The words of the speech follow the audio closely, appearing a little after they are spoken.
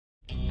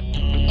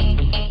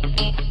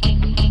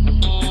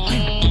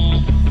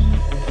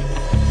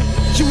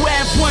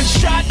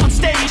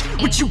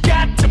stage. What you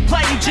got to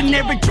play,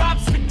 generic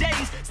drops for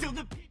days. Still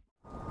the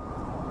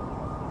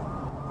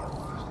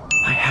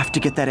I have to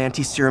get that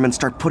anti-serum and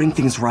start putting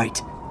things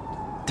right.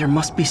 There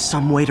must be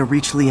some way to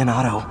reach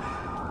Leonardo.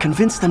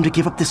 Convince them to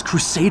give up this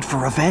crusade for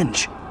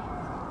revenge.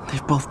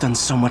 They've both done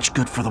so much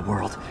good for the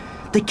world.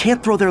 They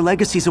can't throw their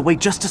legacies away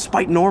just to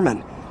spite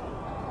Norman.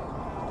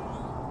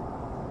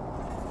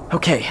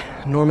 Okay,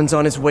 Norman's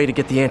on his way to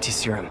get the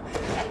anti-serum.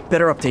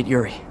 Better update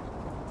Yuri.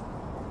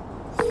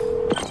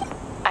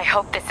 I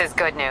hope this is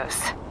good news.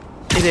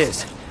 It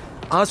is.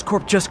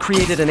 Oscorp just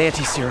created an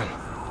anti-serum.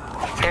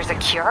 There's a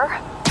cure?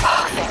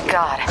 Oh, thank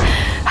God.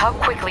 How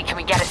quickly can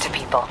we get it to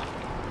people?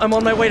 I'm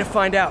on my way to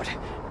find out.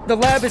 The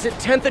lab is at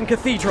 10th and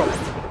Cathedral.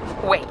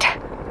 Wait.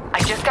 I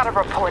just got a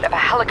report of a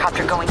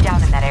helicopter going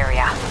down in that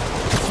area.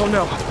 Oh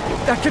no,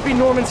 that could be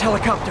Norman's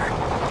helicopter.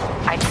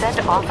 I'd send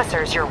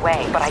officers your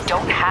way, but I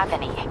don't have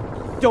any.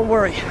 Don't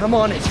worry, I'm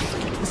on it.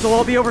 This will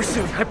all be over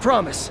soon, I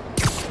promise.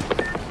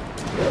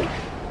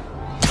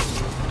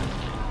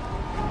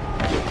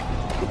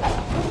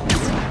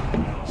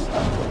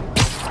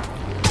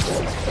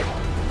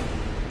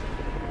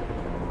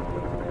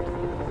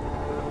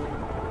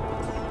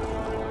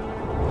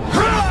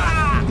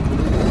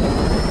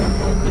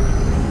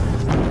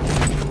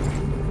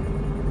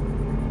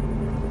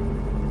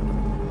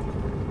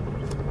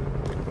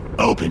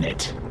 Open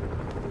it.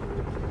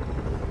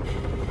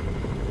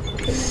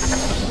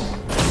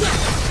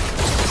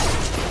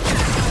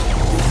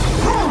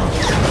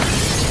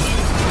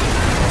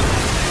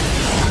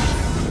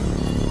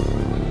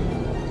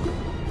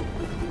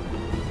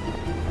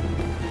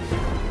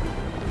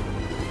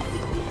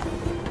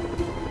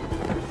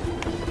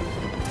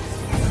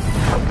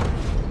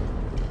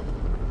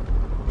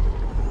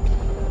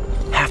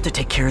 Have to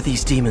take care of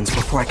these demons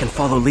before I can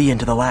follow Lee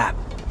into the lab.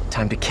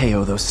 Time to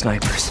KO those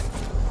snipers.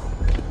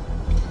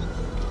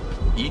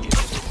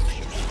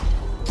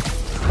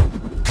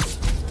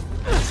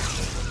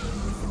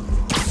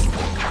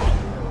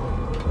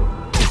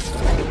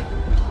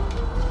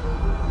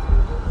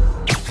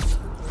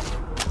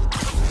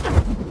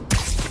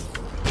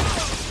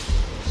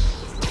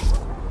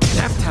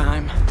 Nap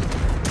time.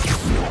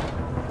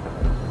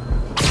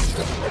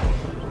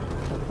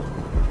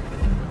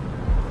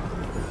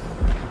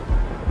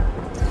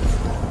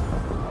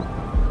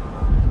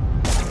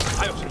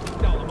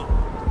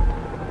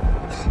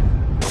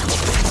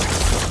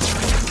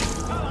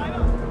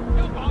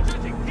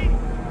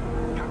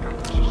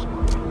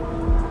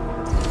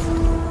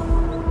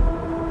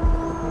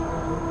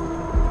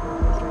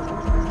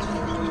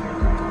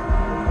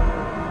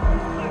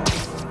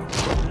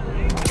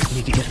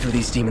 Need to get through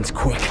these demons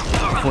quick,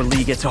 before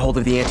Lee gets a hold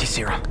of the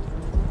anti-serum.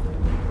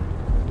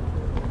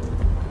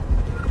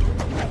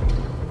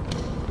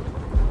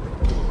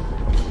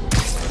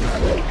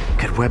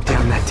 Could web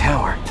down that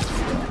tower.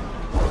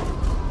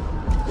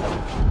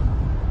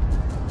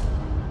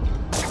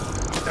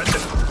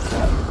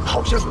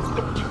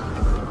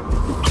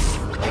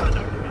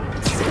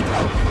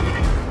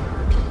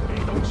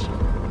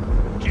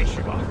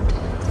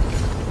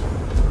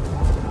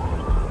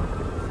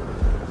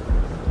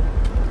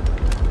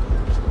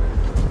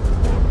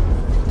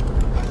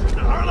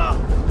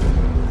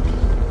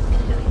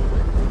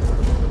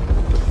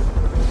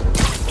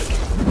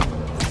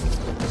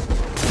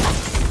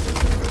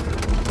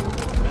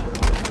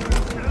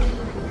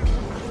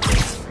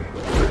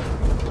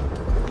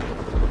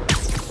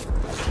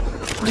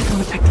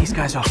 These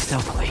guys off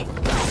stealthily.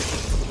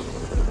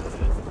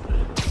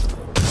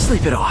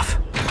 Sleep it off.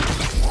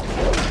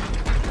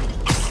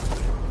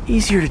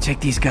 Easier to take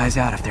these guys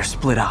out if they're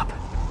split up.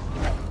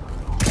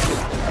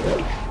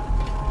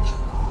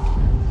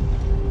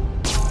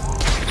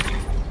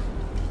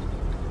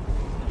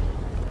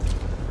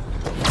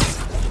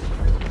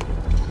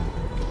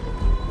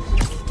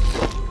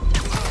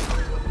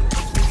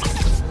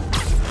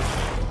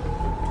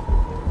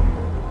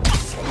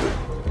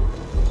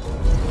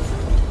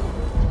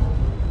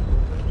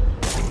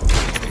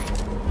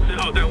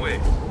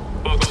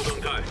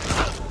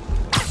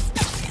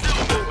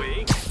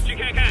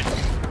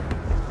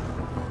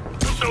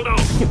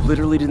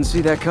 Literally didn't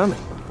see that coming.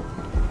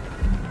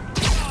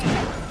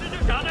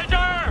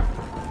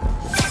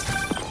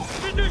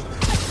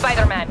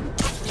 Spiderman,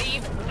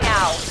 leave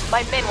now.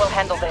 My men will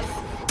handle this.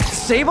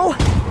 Sable?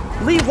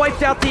 Lee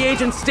wiped out the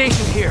agents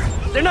stationed here.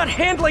 They're not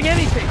handling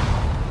anything.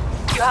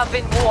 You have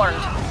been warned,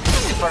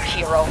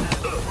 superhero.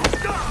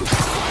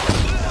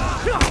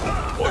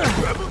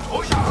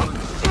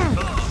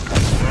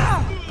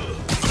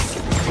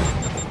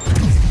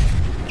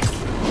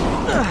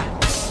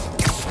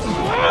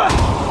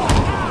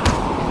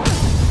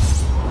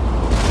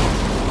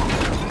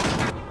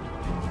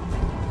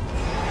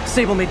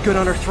 Sable made good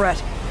on her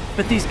threat,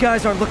 but these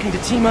guys aren't looking to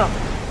team up.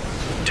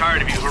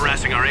 Tired of you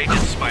harassing our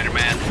agents,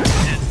 Spider-Man.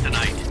 Ends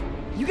tonight.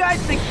 You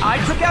guys think I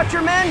took out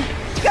your men?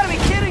 You gotta be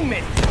kidding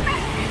me!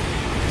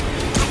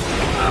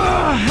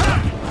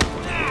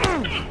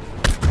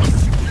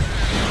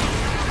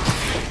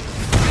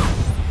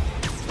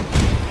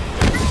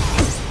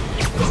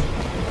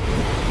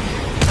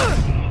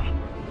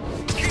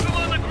 Keep him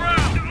on the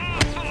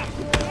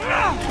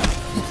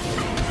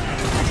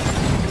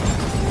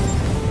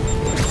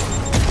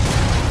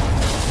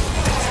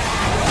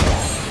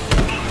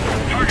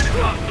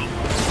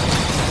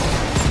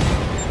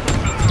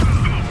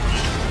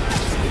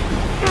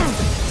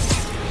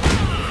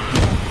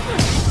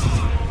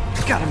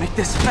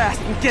this fast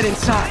and get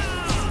inside.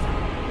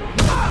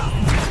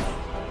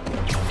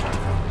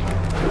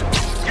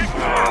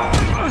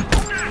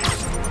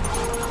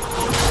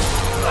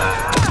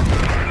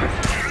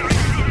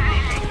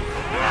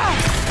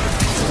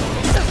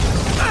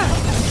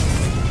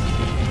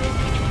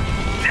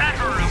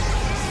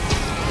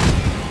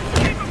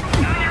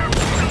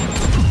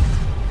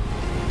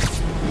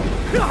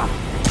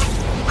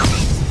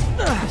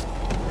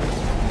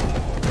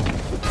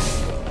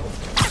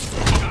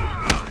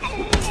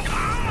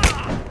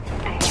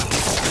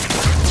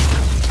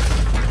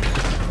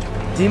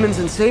 Demons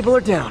and Sable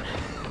are down.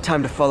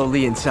 Time to follow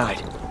Lee inside.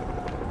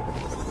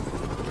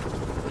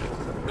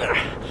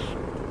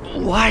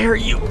 Why are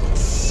you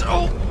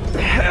so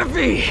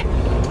heavy?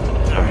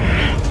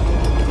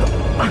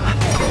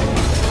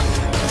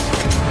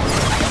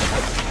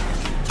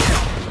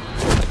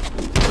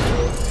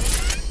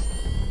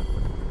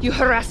 You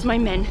harass my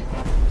men,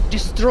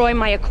 destroy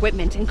my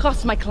equipment, and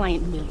cost my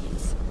client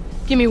millions.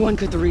 Give me one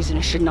good reason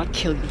I should not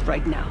kill you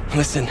right now.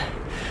 Listen,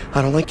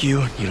 I don't like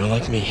you, you don't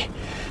like me.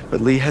 But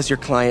Lee has your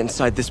client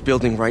inside this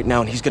building right now,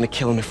 and he's gonna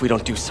kill him if we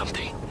don't do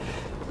something.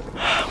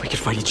 We could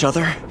fight each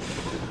other,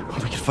 or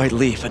we could fight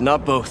Lee, but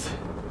not both.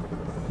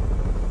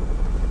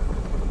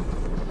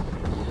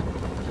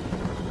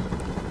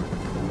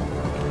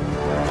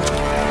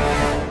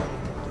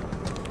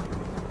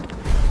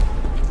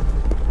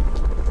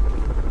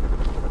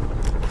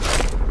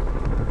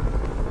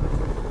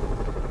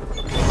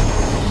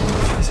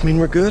 Does this mean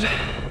we're good?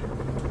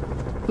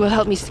 You will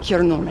help me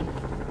secure Norman.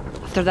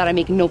 After that, I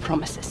make no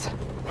promises.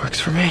 Works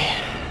for me.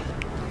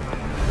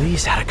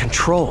 Lee's out of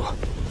control.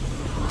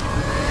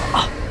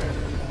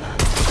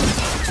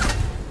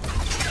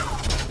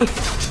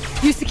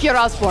 You secure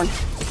Osborn.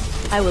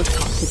 I will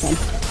talk to them.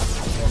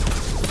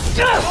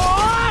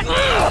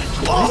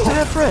 Nice to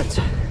have friends.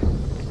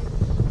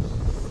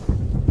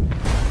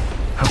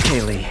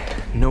 Okay, Lee.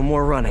 No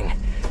more running.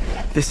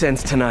 This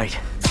ends tonight.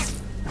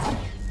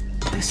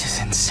 This is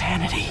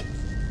insanity.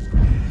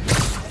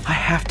 I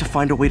have to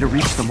find a way to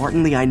reach the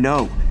Martin Lee I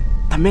know.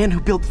 The man who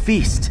built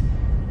Feast.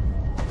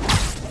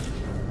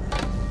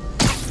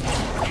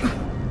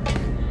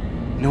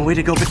 No way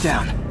to go but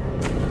down.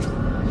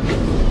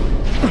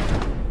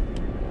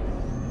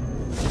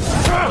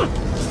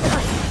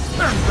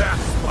 Stand back,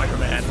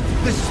 Spider-Man.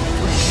 This is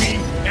between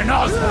me and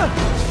Osborn.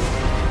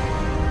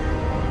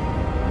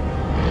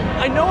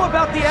 I know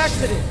about the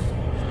accident.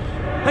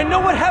 I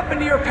know what happened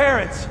to your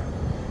parents.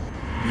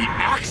 The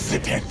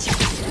accident?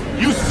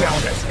 You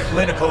sound as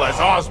clinical as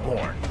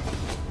Osborn.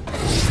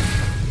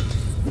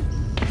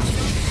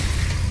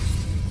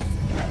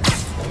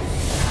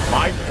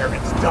 My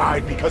parents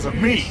died because of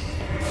me.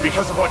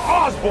 Because of what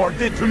Osborn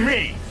did to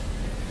me.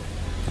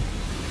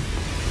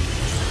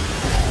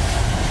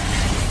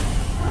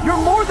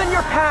 You're more than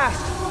your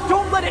past.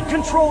 Don't let it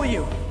control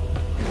you.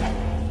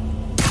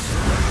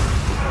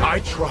 I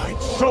tried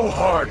so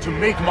hard to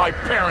make my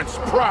parents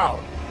proud.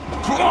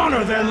 To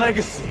honor their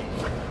legacy.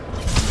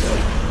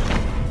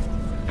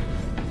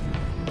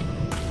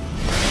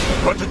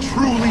 But to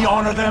truly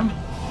honor them,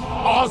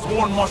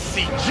 Osborn must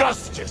see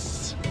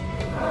justice.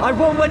 I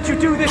won't let you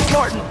do this,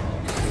 Martin.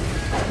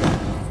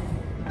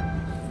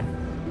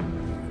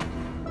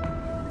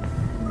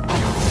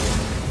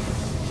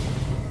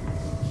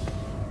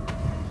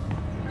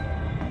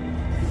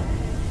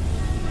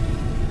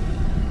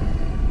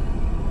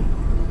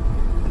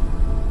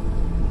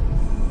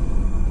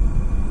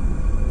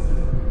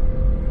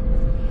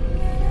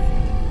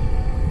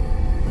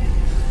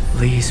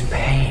 Lee's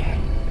pain,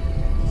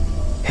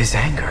 his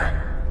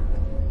anger,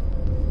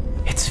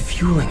 it's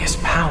fueling his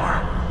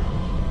power.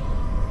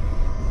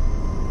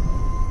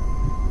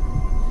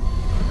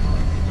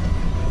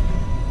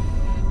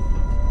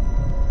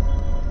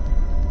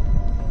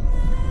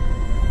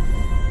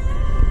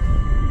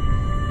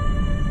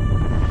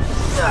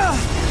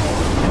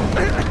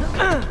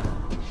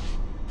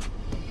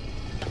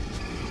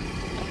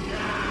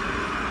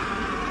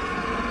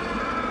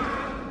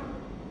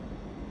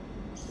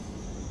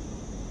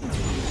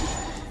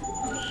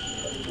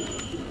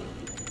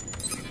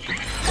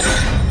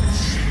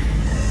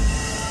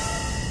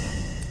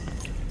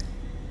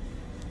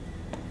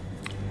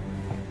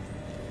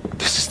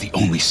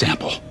 Only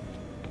sample.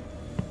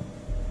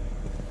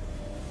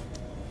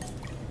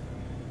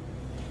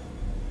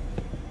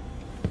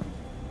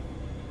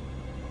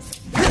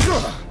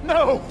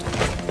 No!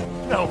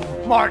 No,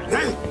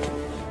 Martin!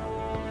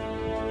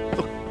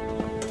 Look,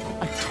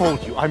 I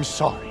told you I'm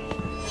sorry.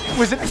 It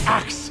was an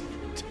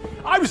accident.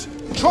 I was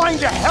trying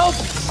to help.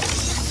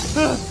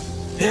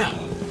 Yeah.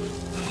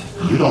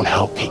 You don't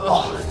help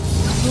people.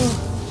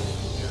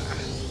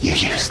 You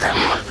use them.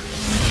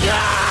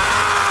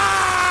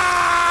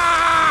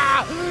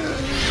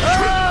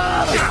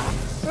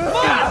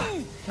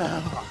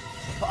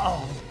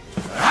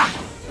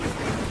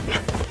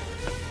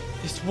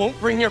 This won't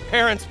bring your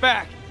parents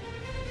back.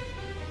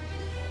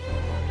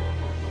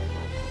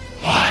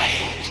 Why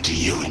do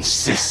you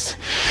insist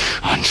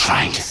on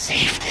trying to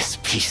save this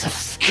piece of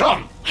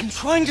scum? I'm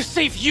trying to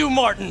save you,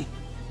 Martin.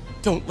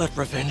 Don't let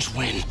revenge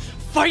win.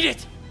 Fight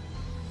it!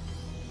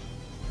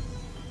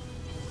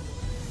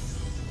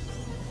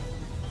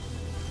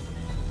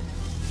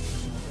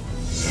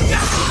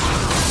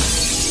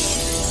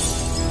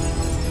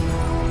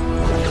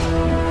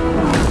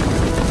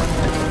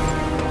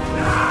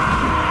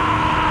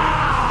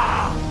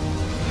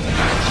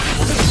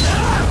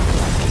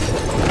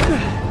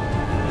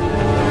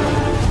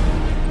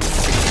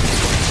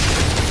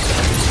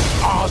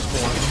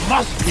 Osborn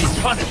must be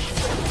punished.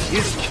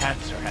 His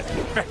cancer has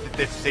infected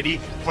this city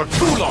for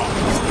too long.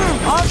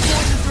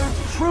 Osborn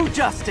deserves true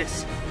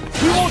justice.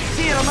 He won't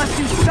see it unless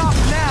you stop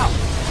now.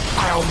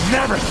 I'll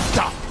never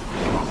stop.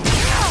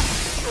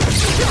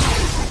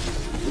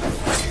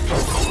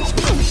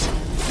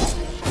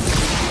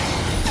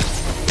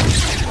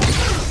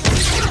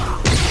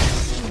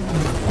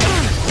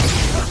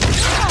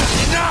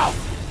 Now!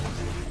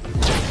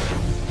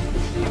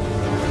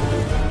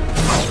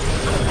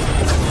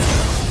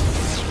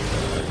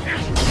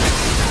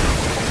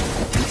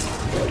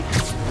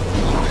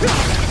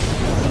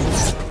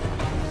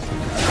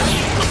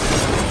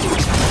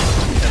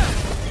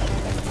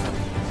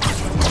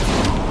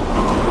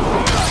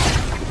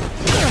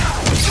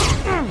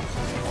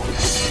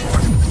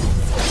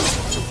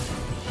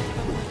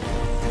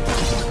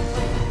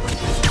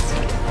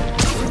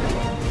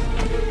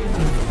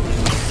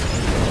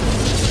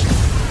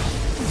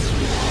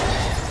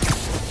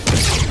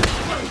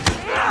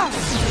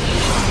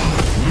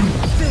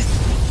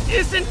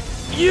 Isn't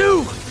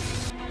you!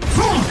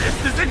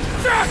 This is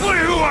exactly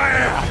who I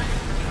am!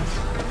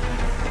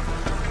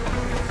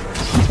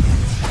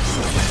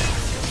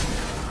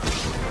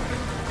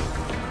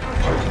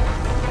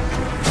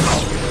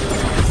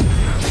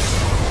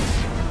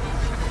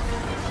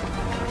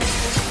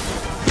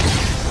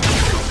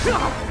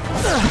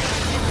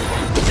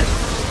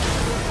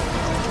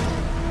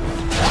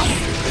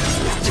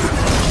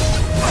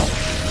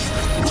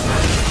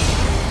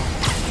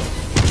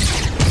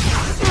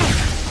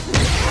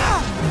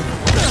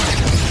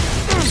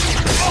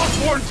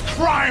 Osborn's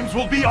crimes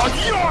will be on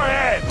your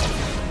head!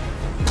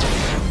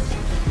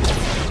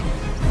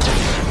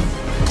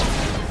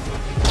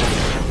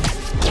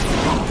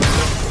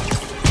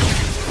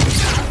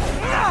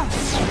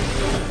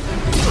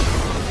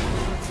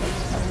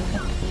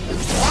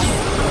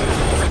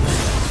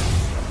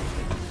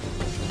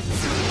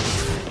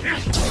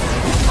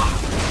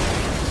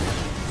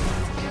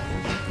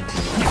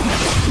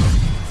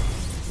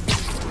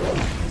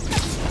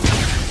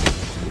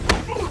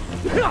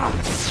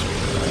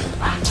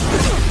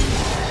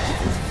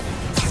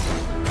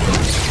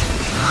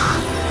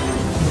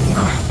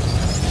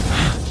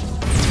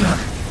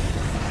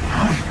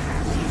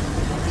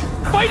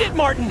 Fight it,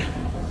 Martin!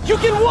 You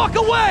can walk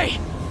away!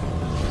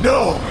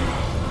 No!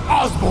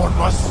 Osborn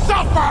must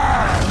suffer!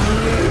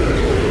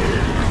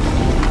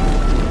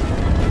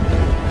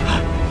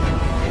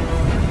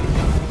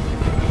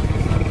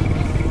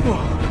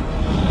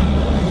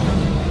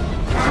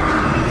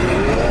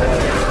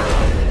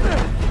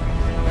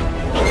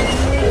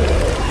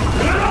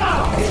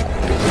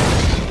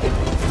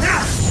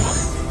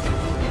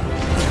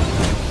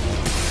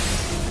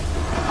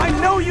 I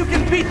know you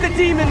can beat the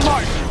demon,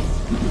 Martin!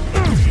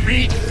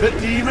 Beat the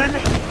demon?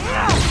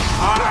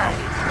 I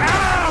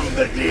am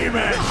the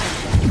demon!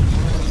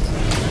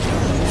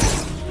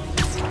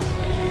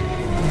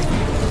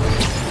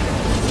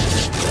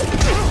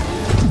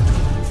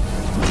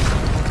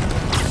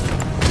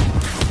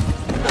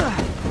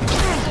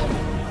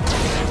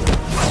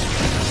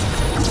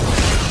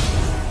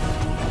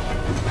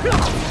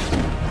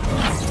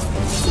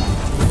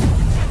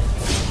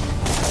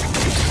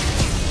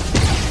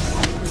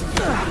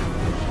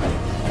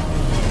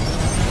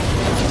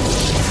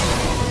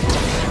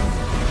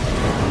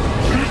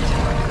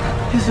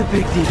 He's a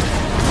big deal.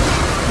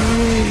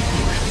 Big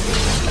deal.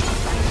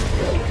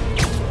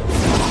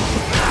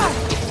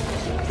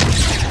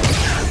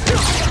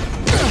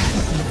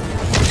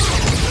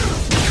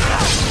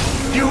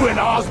 You and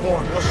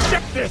Osborn will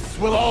ship this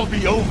will all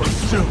be over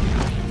soon.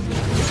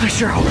 I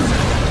sure hope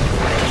so.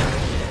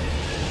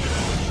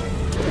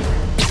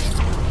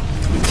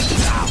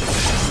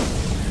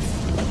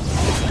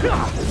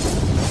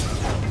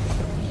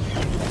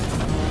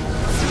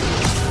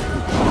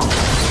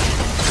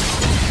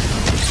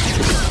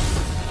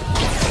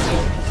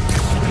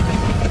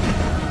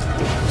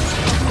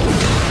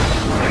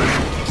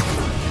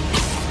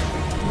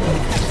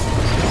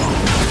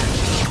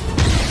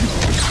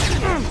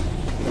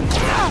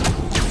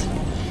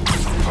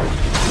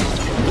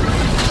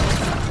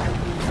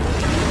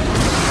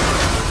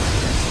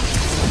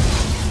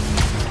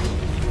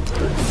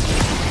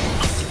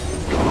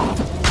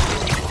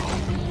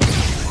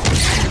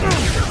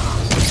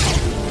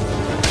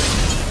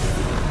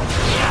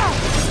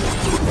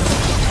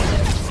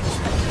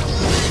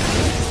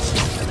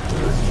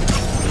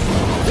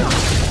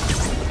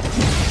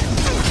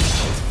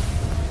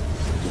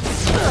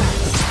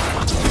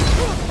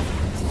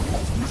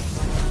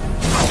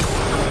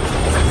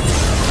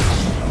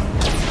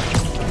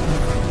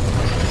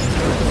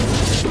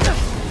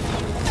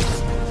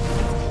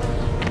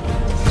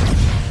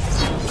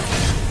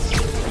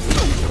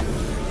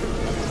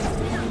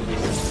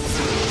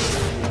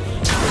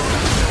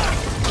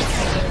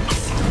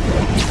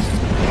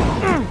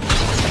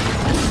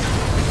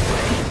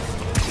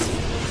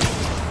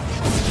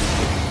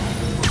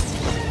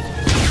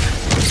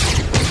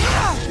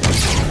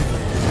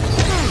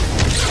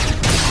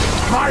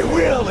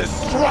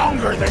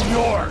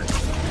 more!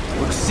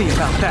 We'll see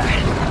about that.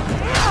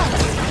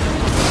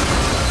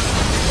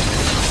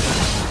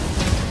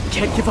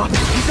 Can't give up.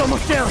 He's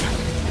almost down.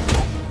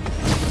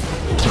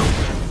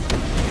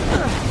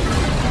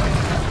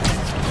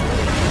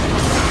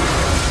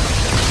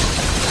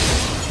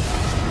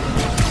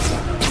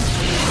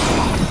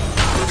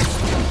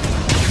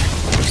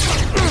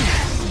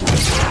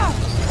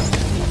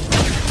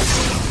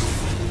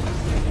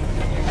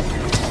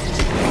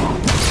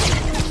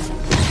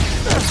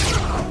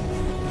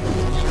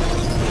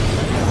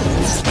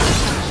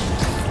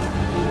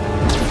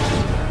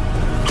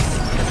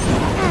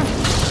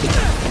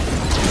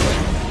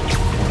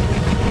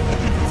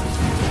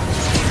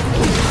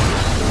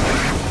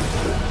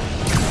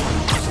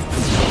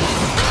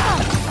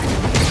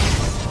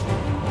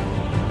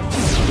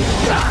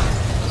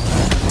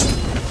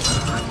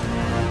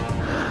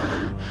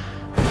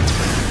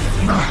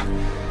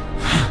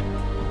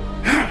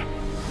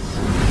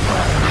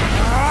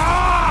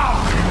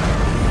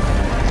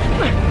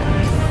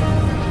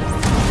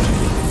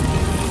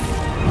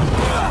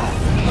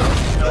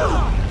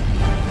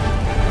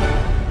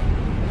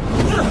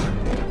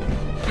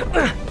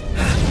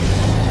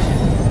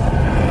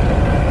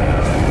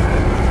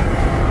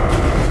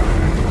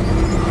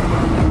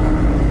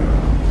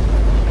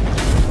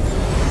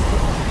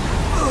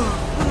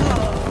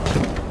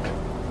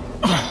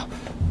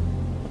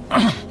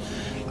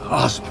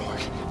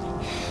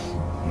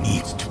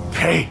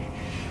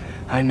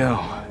 I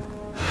know.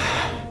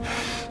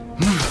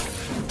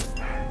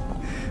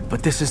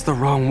 But this is the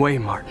wrong way,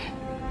 Martin.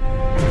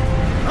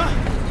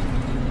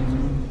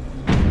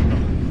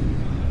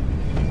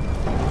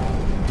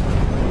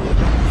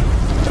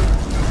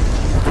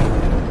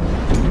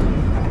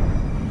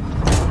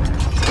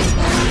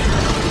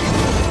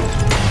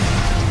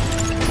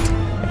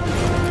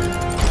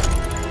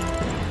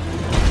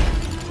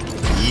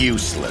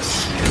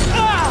 Useless.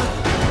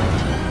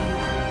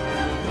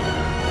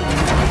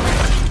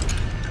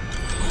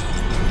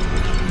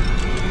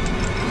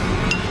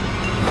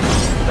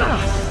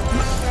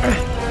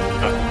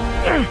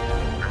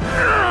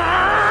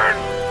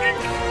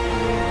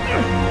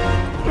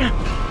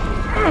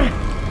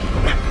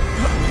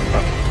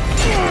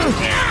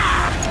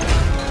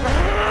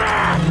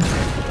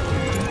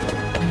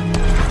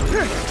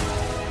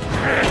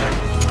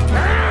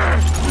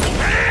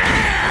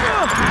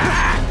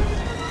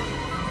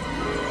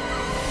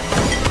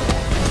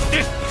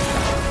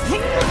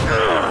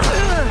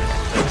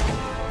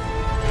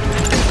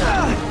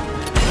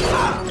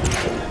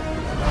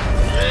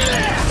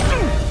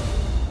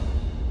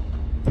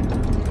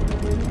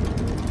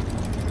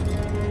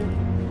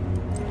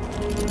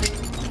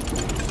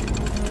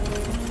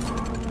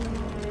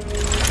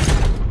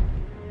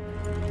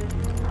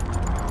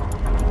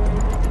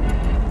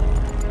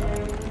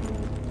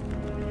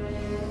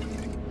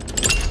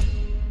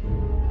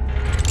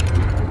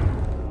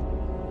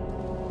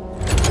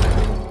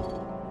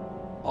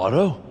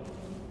 Otto?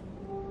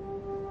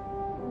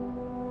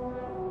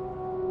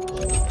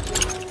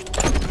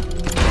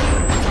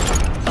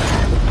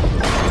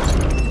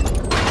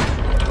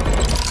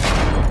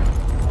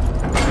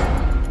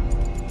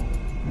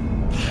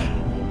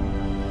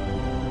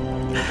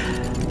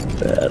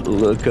 That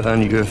look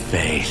on your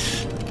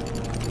face.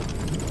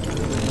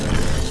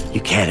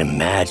 You can't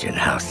imagine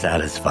how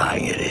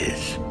satisfying it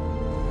is.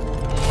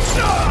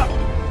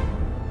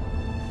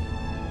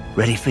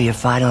 Ready for your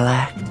final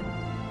act?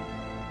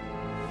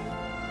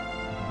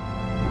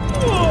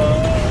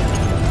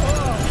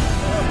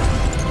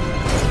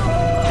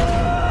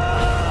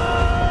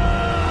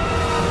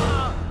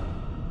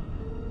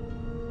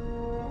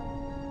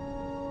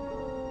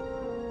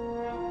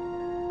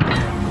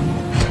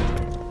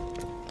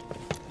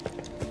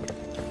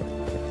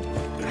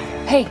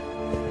 Hey.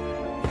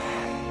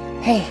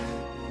 Hey.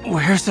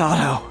 Where's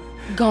Otto?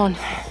 Gone.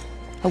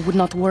 I would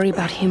not worry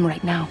about him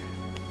right now.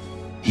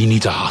 He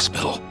needs a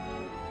hospital.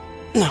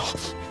 No.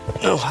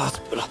 No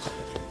hospital.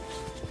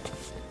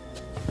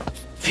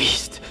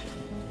 Feast.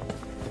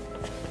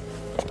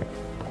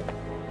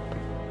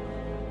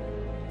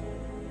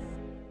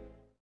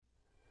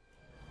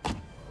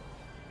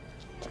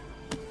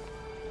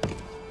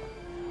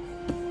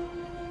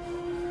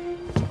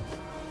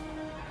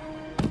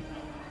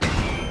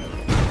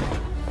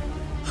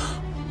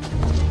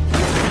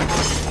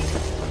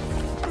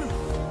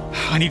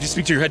 I need to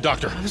speak to your head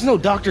doctor. There's no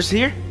doctors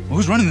here.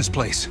 Who's running this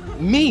place?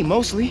 Me,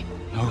 mostly.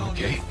 Oh,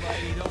 okay.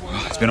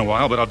 Well, it's been a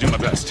while, but I'll do my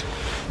best.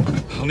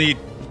 I'll need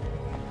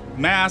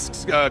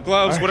masks,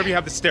 gloves, whatever you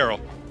have that's sterile.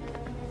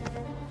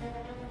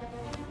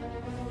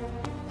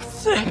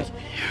 Thank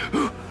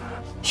you.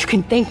 You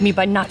can thank me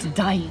by not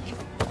dying.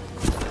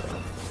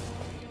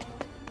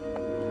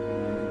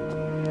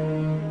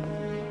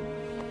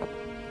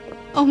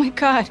 Oh my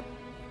God.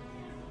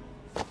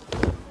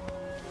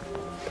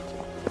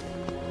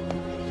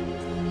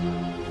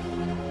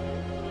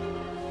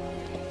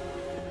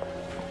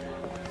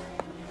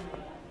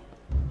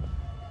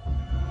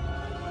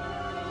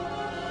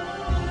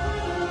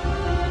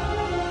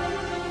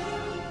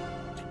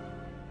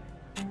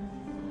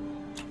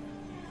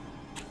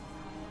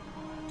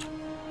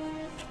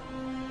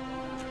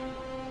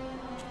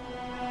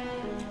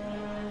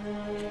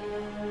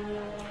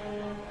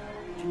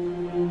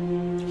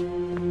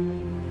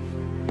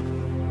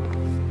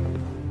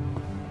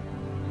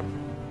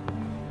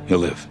 He'll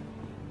live.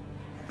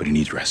 But he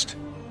needs rest.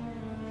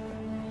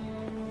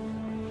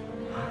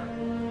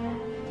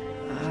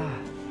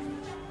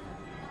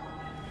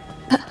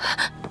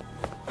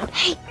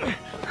 Hey,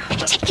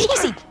 take it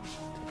easy.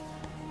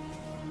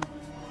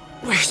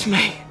 Where's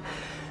May?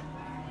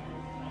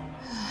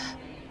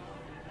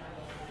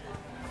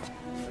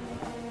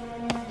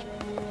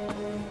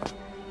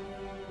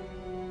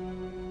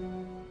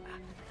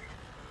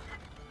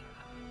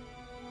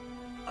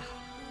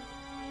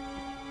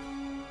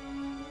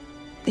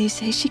 They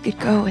say she could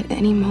go at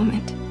any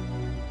moment.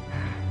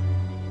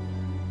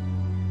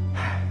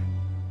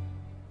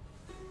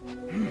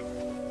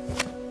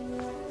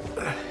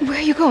 Where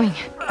are you going?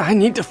 I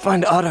need to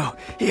find Otto.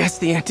 He has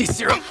the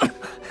anti-serum. I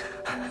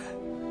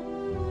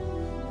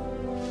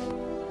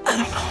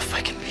don't know if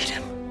I can beat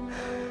him.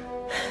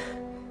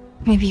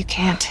 Maybe you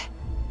can't.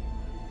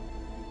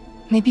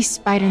 Maybe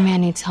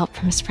Spider-Man needs help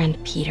from his friend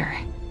Peter.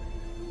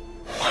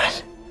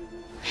 What?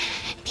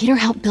 Peter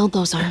helped build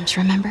those arms,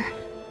 remember?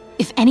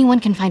 If anyone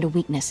can find a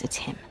weakness, it's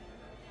him.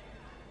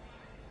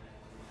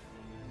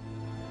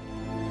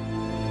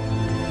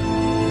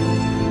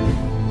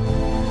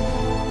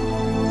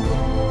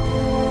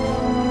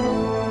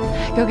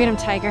 Go get him,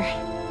 Tiger.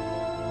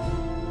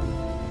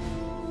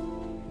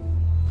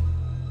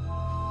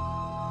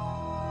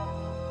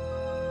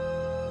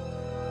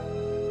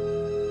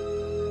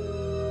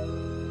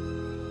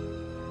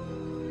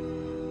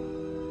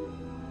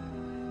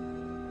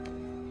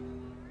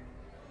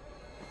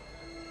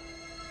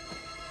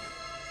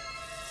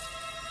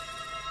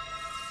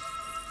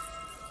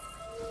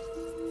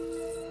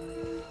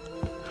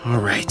 All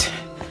right.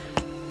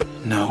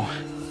 No.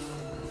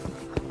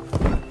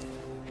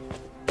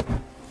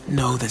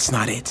 No, that's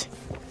not it.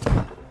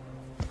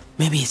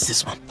 Maybe it's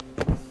this one.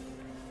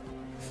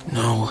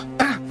 No.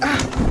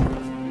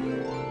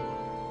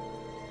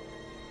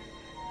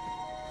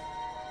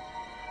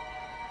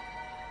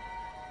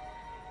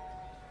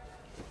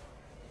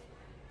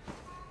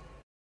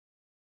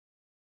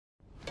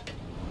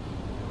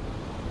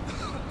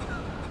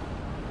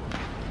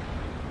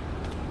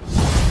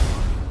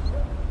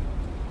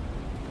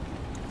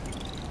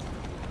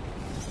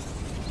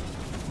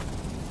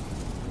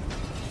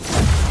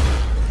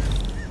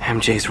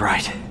 MJ's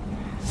right.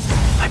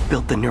 I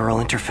built the neural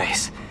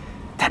interface.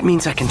 That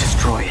means I can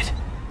destroy it.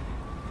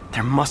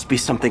 There must be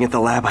something at the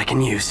lab I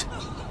can use.